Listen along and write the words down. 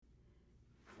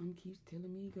phone keeps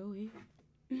telling me go ahead.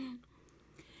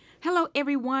 Hello,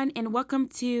 everyone, and welcome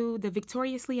to the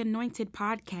Victoriously Anointed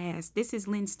podcast. This is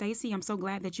Lynn Stacy. I'm so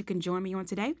glad that you can join me on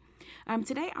today.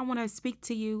 Today, I want to speak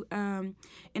to you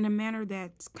in a manner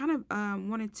that's kind of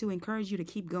wanted to encourage you to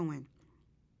keep going.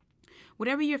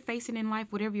 Whatever you're facing in life,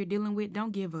 whatever you're dealing with,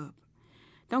 don't give up.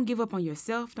 Don't give up on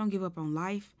yourself. Don't give up on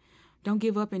life. Don't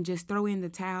give up and just throw in the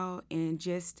towel and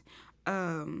just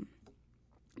um,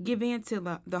 give in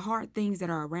to the hard things that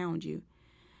are around you.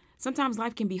 Sometimes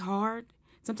life can be hard.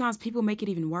 Sometimes people make it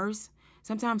even worse.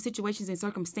 Sometimes situations and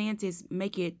circumstances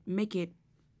make it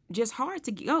just hard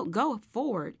to go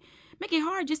forward. Make it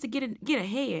hard just to get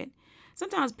ahead.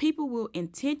 Sometimes people will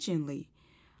intentionally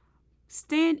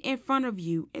stand in front of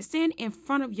you and stand in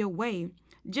front of your way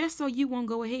just so you won't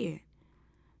go ahead.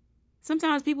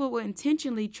 Sometimes people will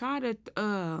intentionally try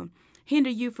to hinder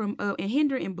you from and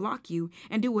hinder and block you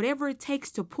and do whatever it takes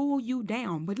to pull you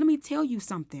down. But let me tell you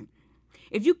something.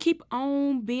 If you keep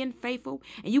on being faithful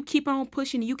and you keep on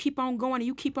pushing and you keep on going and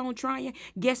you keep on trying,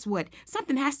 guess what?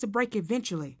 Something has to break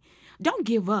eventually. Don't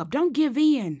give up. Don't give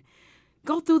in.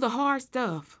 Go through the hard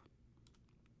stuff.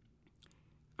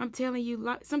 I'm telling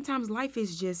you, sometimes life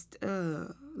is just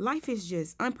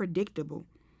unpredictable.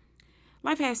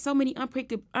 Life has so many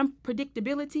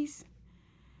unpredictabilities.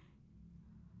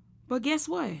 But guess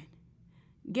what?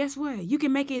 Guess what? You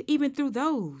can make it even through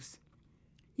those.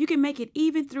 You can make it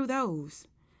even through those.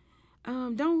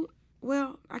 Don't,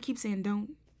 well, I keep saying don't.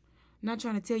 I'm not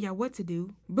trying to tell y'all what to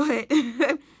do, but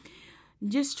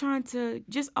just trying to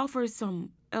just offer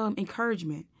some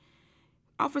encouragement.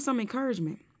 Offer some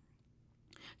encouragement.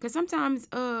 Because sometimes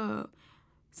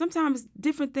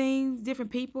different things,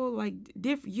 different people, like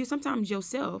you sometimes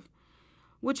yourself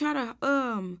will try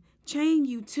to chain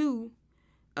you to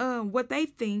what they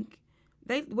think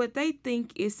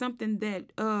is something that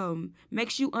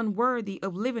makes you unworthy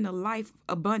of living a life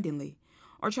abundantly,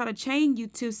 or try to chain you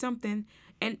to something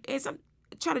and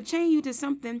try to chain you to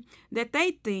something that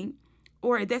they think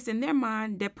or that's in their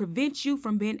mind that prevents you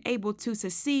from being able to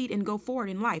succeed and go forward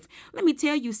in life. Let me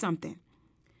tell you something.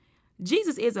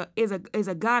 Jesus is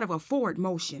a God of a forward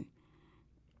motion.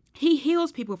 He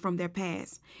heals people from their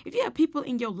past. If you have people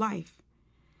in your life,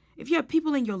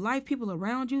 people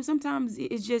around you, sometimes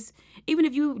it's just, even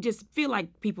if you just feel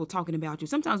like people talking about you,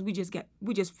 sometimes we just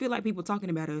feel like people talking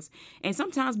about us. And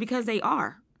sometimes because they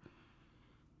are.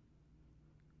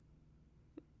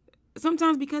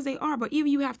 But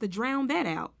even you have to drown that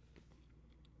out.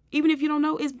 Even if you don't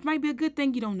know, it might be a good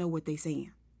thing you don't know what they're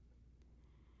saying.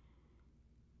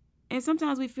 And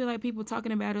sometimes we feel like people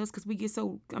talking about us because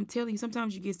I'm telling you,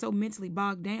 sometimes you get so mentally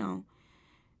bogged down.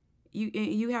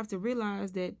 You have to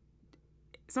realize that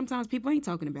sometimes people ain't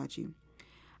talking about you.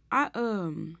 I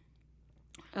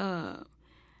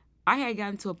had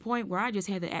gotten to a point where I just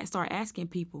had to start asking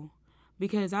people,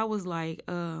 because I was like,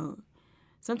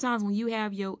 sometimes when you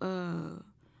have your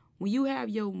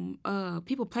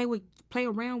people play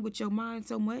around with your mind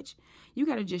so much, you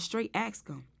gotta just straight ask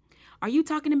them, "Are you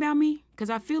talking about me?" Because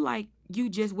I feel like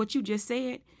what you just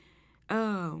said,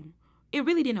 it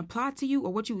really didn't apply to you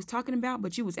or what you was talking about,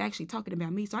 but you was actually talking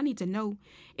about me. So I need to know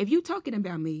if you talking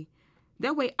about me.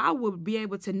 That way I will be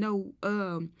able to know.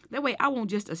 That way I won't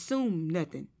just assume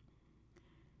nothing.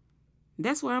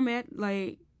 That's where I'm at.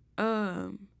 Like,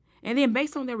 and then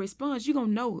based on their response, you're gonna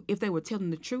know if they were telling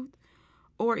the truth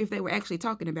or if they were actually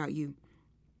talking about you.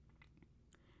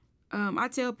 I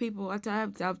tell people, I've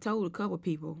told a couple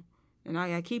people, and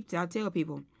I tell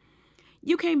people,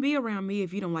 you can't be around me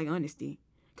if you don't like honesty,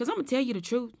 cause I'm gonna tell you the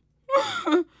truth.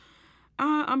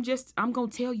 I'm gonna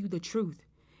tell you the truth,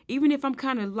 even if I'm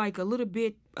kind of like a little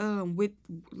bit with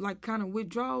like kind of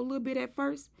withdraw a little bit at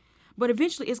first, but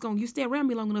eventually you stay around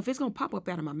me long enough, it's gonna pop up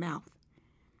out of my mouth.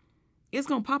 It's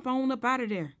gonna pop on up out of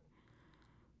there,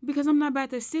 because I'm not about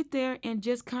to sit there and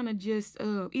just kind of just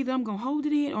either I'm gonna hold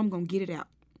it in or I'm gonna get it out.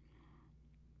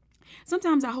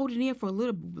 Sometimes I hold it in for a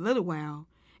little while,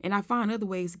 and I find other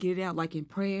ways to get it out, like in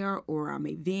prayer, or I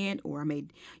may vent, or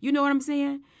you know what I'm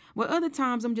saying? But other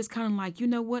times I'm just kind of like, you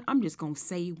know what? I'm just going to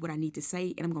say what I need to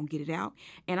say, and I'm going to get it out,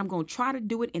 and I'm going to try to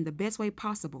do it in the best way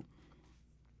possible.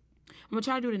 I'm going to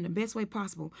try to do it in the best way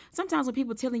possible. Sometimes when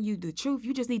people telling you the truth,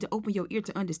 you just need to open your ear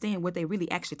to understand what they really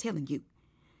actually telling you.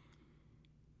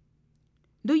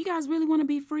 Do you guys really want to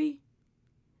be free?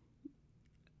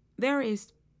 There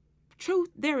is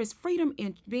freedom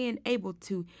in being able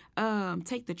to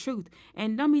take the truth.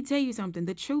 And let me tell you something,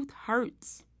 the truth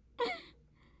hurts.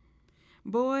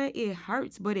 Boy, it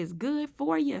hurts, but it's good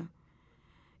for you.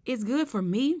 It's good for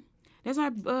me. That's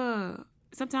why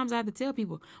sometimes I have to tell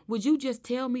people, would you just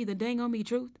tell me the dang on me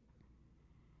truth?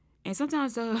 And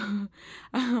sometimes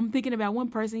I'm thinking about one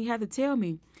person, he had to tell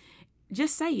me,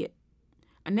 just say it.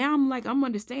 And now I'm like, I'm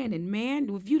understanding, man,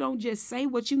 if you don't just say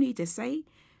what you need to say,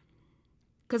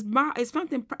 because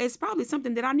it's probably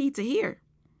something that I need to hear.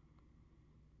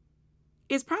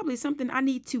 It's probably something I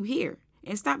need to hear.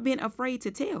 And stop being afraid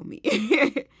to tell me.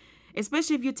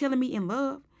 Especially if you're telling me in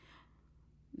love.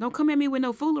 Don't come at me with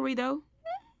no foolery, though.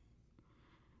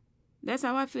 That's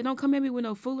how I feel. Don't come at me with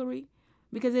no foolery.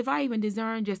 Because if I even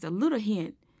discern just a little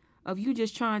hint of you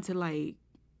just trying to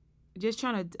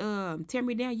tear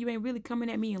me down, you ain't really coming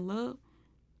at me in love.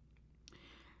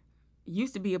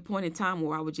 Used to be a point in time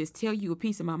where I would just tell you a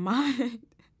piece of my mind.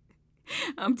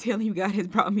 I'm telling you, God has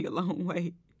brought me a long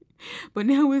way. But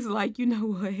now it's like, you know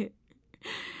what?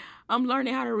 I'm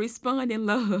learning how to respond in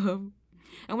love.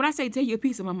 And when I say tell you a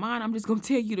piece of my mind, I'm just going to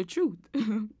tell you the truth.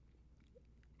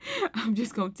 I'm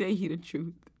just going to tell you the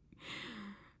truth.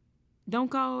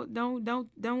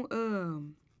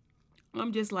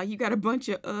 I'm just like, you got a bunch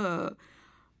of,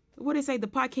 what they say, the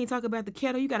pot can't talk about the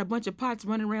kettle. You got a bunch of pots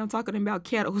running around talking about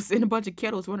kettles and a bunch of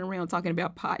kettles running around talking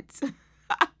about pots.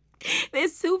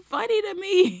 That's too funny to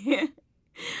me.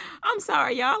 I'm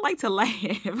sorry, y'all. I like to laugh.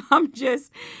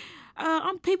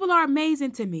 People are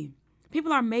amazing to me.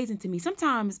 People are amazing to me.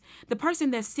 Sometimes the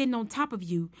person that's sitting on top of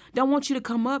you don't want you to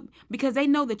come up because they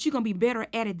know that you're going to be better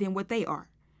at it than what they are.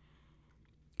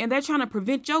 And they're trying to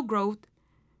prevent your growth.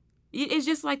 It's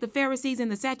just like the Pharisees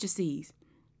and the Sadducees.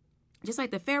 Just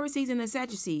like the Pharisees and the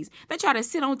Sadducees. They try to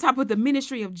sit on top of the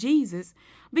ministry of Jesus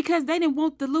because they didn't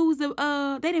want to lose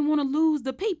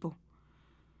the people.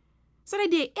 So they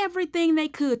did everything they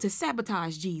could to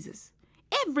sabotage Jesus.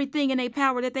 Everything in their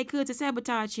power that they could to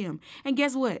sabotage him. And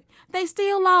guess what? They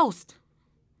still lost.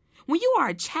 When you are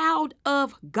a child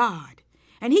of God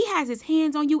and he has his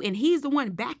hands on you and he's the one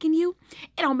backing you,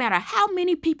 it don't matter how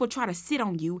many people try to sit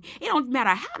on you. It don't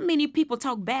matter how many people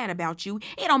talk bad about you.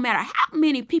 It don't matter how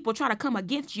many people try to come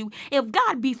against you. If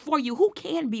God be for you, who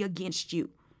can be against you?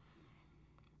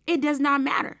 It does not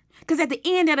matter. Because at the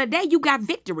end of the day, you got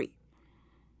victory.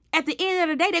 At the end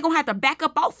of the day, they're going to have to back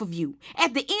up off of you.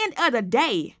 At the end of the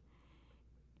day,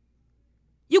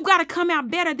 you got to come out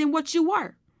better than what you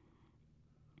were.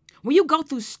 When you go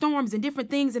through storms and different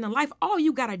things in life, all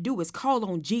you got to do is call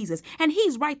on Jesus. And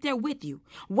he's right there with you,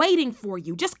 waiting for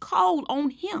you. Just call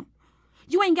on him.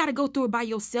 You ain't got to go through it by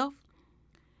yourself.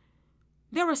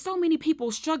 There are so many people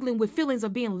struggling with feelings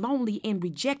of being lonely and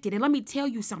rejected. And let me tell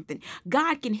you something.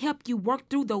 God can help you work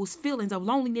through those feelings of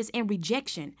loneliness and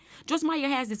rejection. Joyce Meyer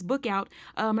has this book out.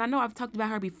 And I know I've talked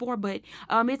about her before, but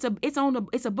it's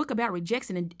a book about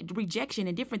rejection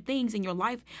and different things in your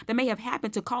life that may have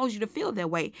happened to cause you to feel that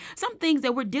way. Some things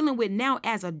that we're dealing with now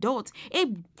as adults, it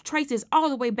traces all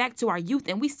the way back to our youth,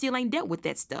 and we still ain't dealt with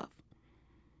that stuff.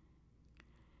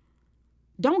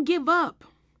 Don't give up.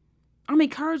 I'm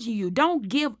encouraging you. Don't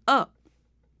give up.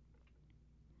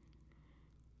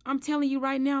 I'm telling you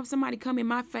right now, if somebody come in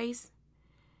my face,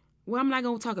 well, I'm not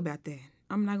going to talk about that.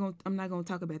 I'm not going to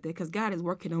talk about that because God is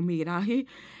working on me and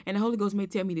the Holy Ghost may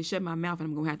tell me to shut my mouth and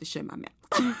I'm going to have to shut my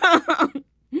mouth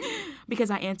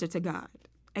because I answer to God.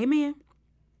 Amen.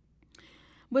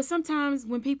 But sometimes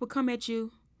when people come at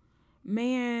you,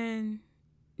 man,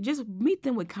 just meet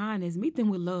them with kindness, meet them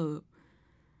with love.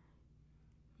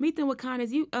 Meet them with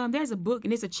kindness. There's a book,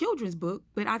 and it's a children's book,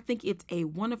 but I think it's a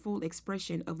wonderful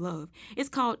expression of love. It's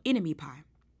called Enemy Pie.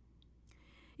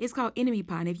 It's called Enemy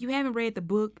Pie. And if you haven't read the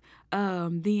book,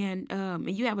 and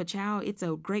you have a child, it's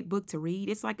a great book to read.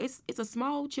 It's a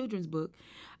small children's book.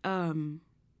 I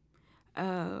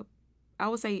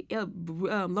would say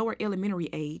lower elementary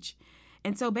age.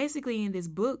 And so basically in this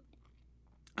book,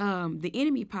 the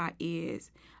Enemy Pie is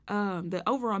the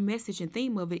overall message and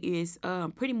theme of it is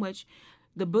pretty much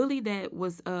the bully that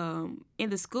was in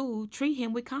the school, treat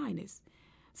him with kindness.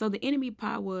 So the enemy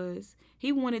pie was,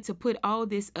 he wanted to put all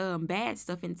this bad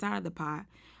stuff inside of the pie,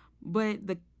 but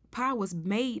the pie was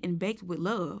made and baked with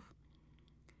love.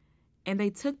 And they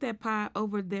took that pie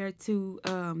over there to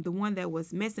the one that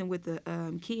was messing with the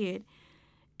kid.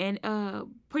 And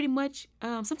pretty much,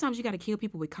 sometimes you got to kill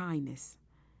people with kindness.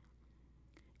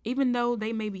 Even though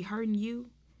they may be hurting you,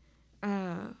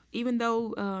 even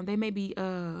though they may be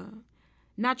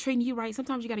not treating you right,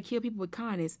 sometimes you got to kill people with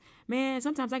kindness. Man,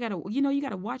 sometimes you got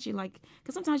to watch it, like,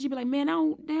 because sometimes you be like, man,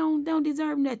 they don't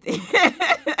deserve nothing.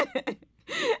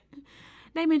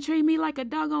 They been treating me like a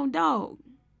doggone dog.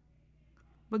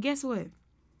 But guess what?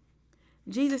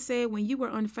 Jesus said, when you were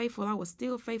unfaithful, I was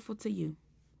still faithful to you.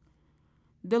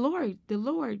 The Lord,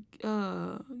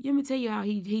 let me tell you how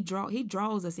he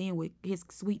draws us in with his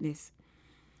sweetness.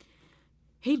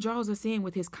 He draws us in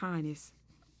with his kindness.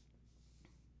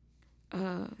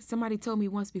 Somebody told me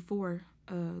once before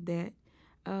that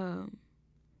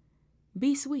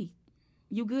be sweet.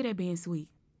 You good at being sweet.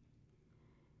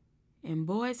 And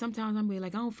boy, sometimes I'm be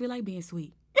like, I don't feel like being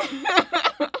sweet.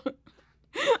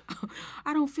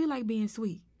 I don't feel like being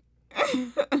sweet.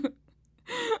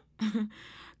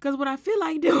 Because what I feel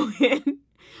like doing,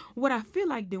 what I feel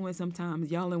like doing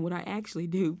sometimes, y'all, and what I actually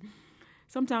do,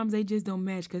 sometimes they just don't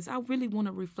match because I really want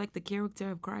to reflect the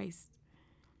character of Christ.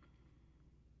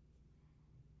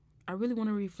 I really want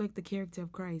to reflect the character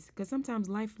of Christ because sometimes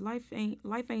life ain't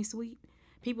sweet.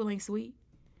 People ain't sweet.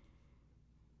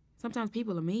 Sometimes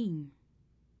people are mean.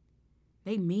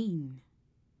 They mean.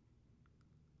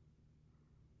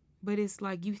 But it's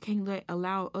like you can't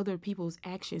allow other people's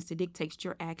actions to dictate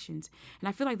your actions. And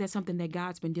I feel like that's something that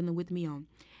God's been dealing with me on.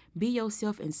 Be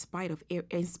yourself in spite of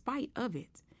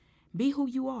it. Be who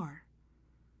you are.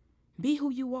 Be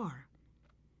who you are.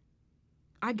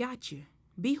 I got you.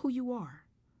 Be who you are.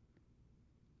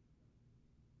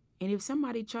 And if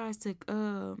somebody tries to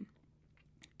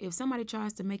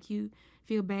make you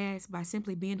feel bad by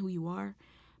simply being who you are,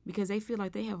 because they feel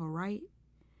like they have a right,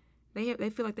 they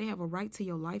feel like they have a right to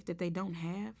your life that they don't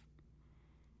have.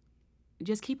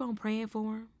 Just keep on praying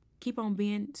for them. Keep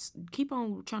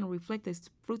on trying to reflect the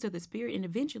fruits of the Spirit, and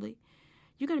eventually,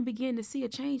 you're gonna begin to see a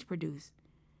change produce.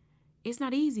 It's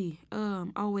not easy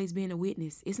always being a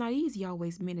witness. It's not easy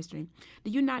always ministering. Do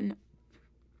you not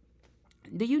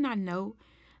know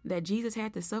that Jesus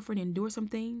had to suffer and endure some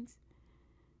things?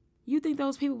 You think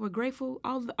those people were grateful?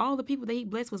 All the people that he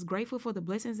blessed was grateful for the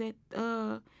blessings that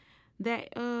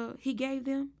he gave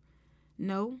them?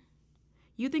 No.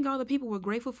 You think all the people were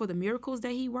grateful for the miracles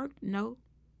that he worked? No.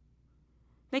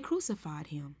 They crucified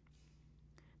him.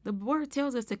 The word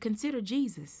tells us to consider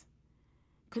Jesus.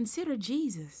 Consider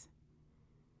Jesus.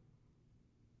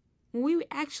 When we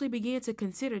actually begin to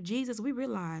consider Jesus, we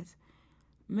realize,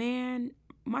 man,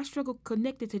 my struggle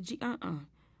connected to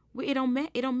it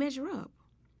don't measure up.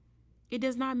 It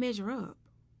does not measure up.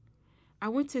 I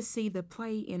went to see the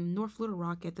play in North Little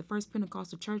Rock at the First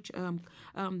Pentecostal Church.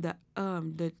 What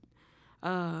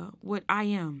I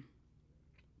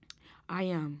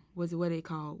am was what it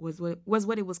called was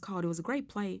what it was called. It was a great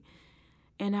play,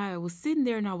 and I was sitting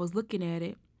there and I was looking at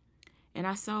it, and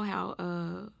I saw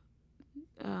how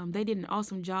they did an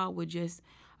awesome job with just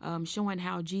showing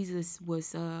how Jesus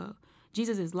was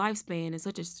Jesus's lifespan in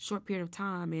such a short period of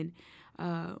time, and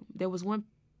there was one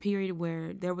period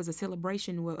where there was a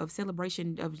celebration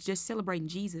of just celebrating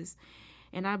Jesus,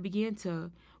 and I began to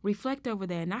reflect over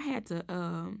that, and I had to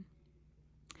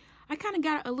I kind of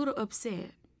got a little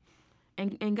upset,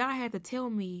 and God had to tell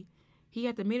me, he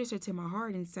had to minister to my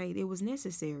heart and say it was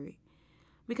necessary.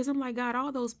 Because I'm like, God,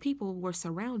 all those people were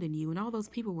surrounding you and all those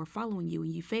people were following you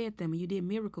and you fed them and you did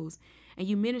miracles and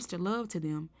you ministered love to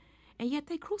them, and yet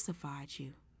they crucified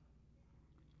you.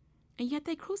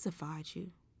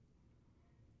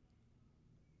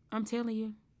 I'm telling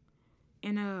you.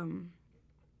 And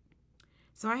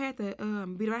so I had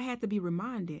to be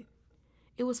reminded.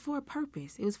 It was for a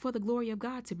purpose. It was for the glory of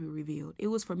God to be revealed. It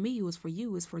was for me, it was for you,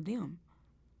 it was for them.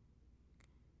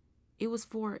 It was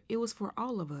for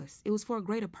all of us. It was for a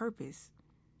greater purpose.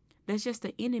 That's just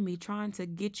the enemy trying to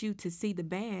get you to see the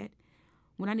bad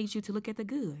when I need you to look at the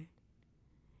good.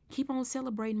 Keep on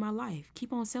celebrating my life.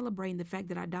 Keep on celebrating the fact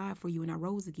that I died for you and I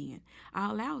rose again. I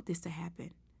allowed this to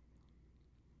happen.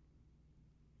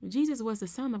 Jesus was the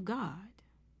Son of God.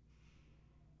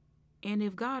 And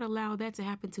if God allowed that to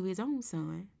happen to his own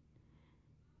son,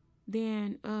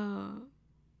 then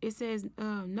it says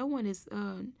no one is...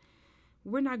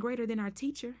 we're not greater than our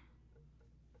teacher.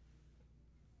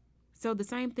 So the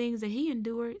same things that he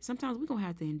endured, sometimes we're going to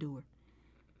have to endure.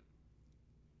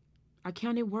 I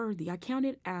count it worthy. I count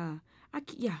it,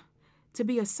 to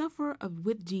be a sufferer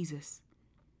with Jesus.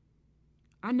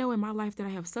 I know in my life that I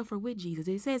have suffered with Jesus.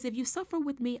 It says, if you suffer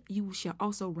with me, you shall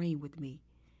also reign with me.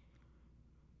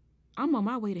 I'm on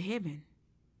my way to heaven.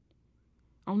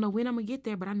 I don't know when I'm going to get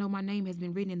there, but I know my name has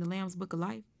been written in the Lamb's Book of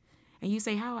Life. And you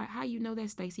say, how you know that,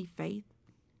 Stacy? Faith.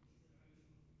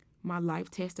 My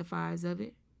life testifies of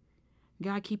it.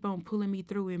 God keep on pulling me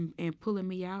through and pulling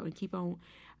me out and keep on.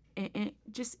 And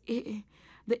just the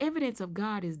evidence of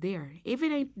God is there. If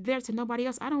it ain't there to nobody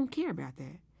else, I don't care about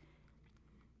that.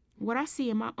 What I see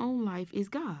in my own life is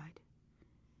God.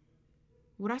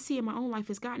 What I see in my own life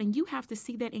is God. And you have to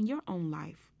see that in your own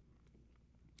life.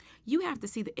 You have to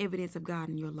see the evidence of God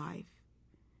in your life.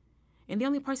 And the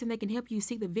only person that can help you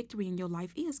see the victory in your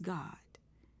life is God.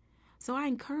 So I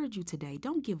encourage you today,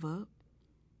 don't give up.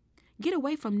 Get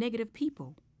away from negative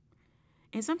people.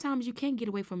 And sometimes you can't get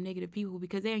away from negative people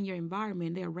because they're in your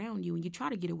environment, they're around you, and you try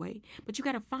to get away. But you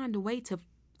got to find a way to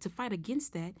fight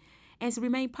against that and to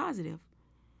remain positive.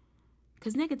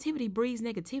 Because negativity breeds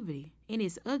negativity, and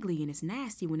it's ugly and it's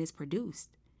nasty when it's produced.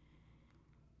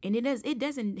 And it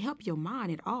doesn't help your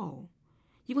mind at all.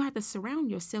 You're going to have to surround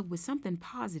yourself with something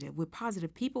positive, with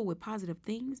positive people, with positive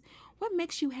things. What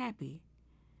makes you happy?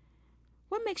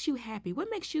 What makes you happy?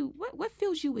 What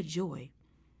fills you with joy?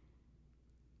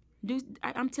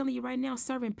 I'm telling you right now,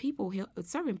 serving people,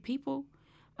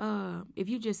 if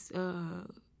you just,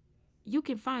 you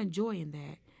can find joy in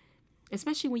that,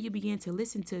 especially when you begin to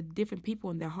listen to different people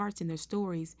and their hearts and their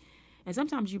stories. And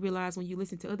sometimes you realize when you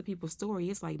listen to other people's story,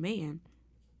 it's like, man,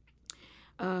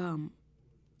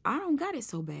 I don't got it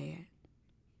so bad.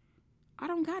 I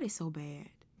don't got it so bad.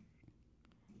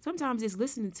 Sometimes it's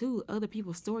listening to other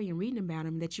people's story and reading about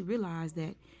them that you realize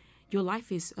that your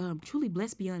life is truly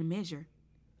blessed beyond measure.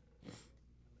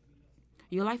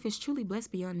 Your life is truly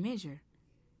blessed beyond measure.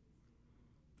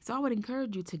 So I would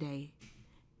encourage you today,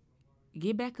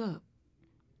 get back up.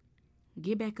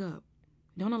 Get back up.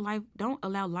 Don't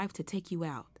allow life to take you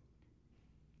out.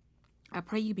 I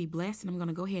pray you be blessed, and I'm going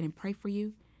to go ahead and pray for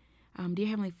you. Dear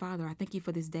Heavenly Father, I thank you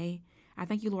for this day. I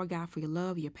thank you, Lord God, for your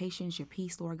love, your patience, your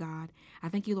peace, Lord God. I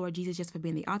thank you, Lord Jesus, just for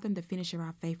being the author and the finisher of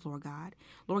our faith, Lord God.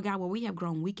 Lord God, where we have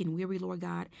grown weak and weary, Lord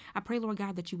God, I pray, Lord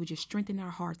God, that you would just strengthen our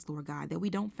hearts, Lord God, that we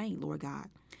don't faint, Lord God.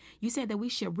 You said that we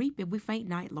should reap if we faint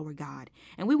not, Lord God.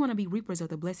 And we want to be reapers of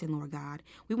the blessing, Lord God.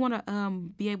 We want to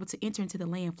be able to enter into the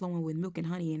land flowing with milk and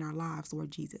honey in our lives,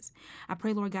 Lord Jesus. I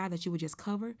pray, Lord God, that you would just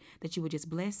cover, that you would just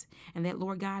bless, and that,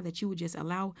 Lord God, that you would just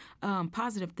allow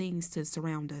positive things to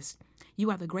surround us. You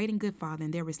are the great and good Father,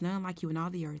 and there is none like you in all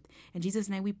the earth. In Jesus'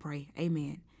 name we pray.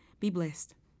 Amen. Be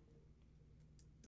blessed.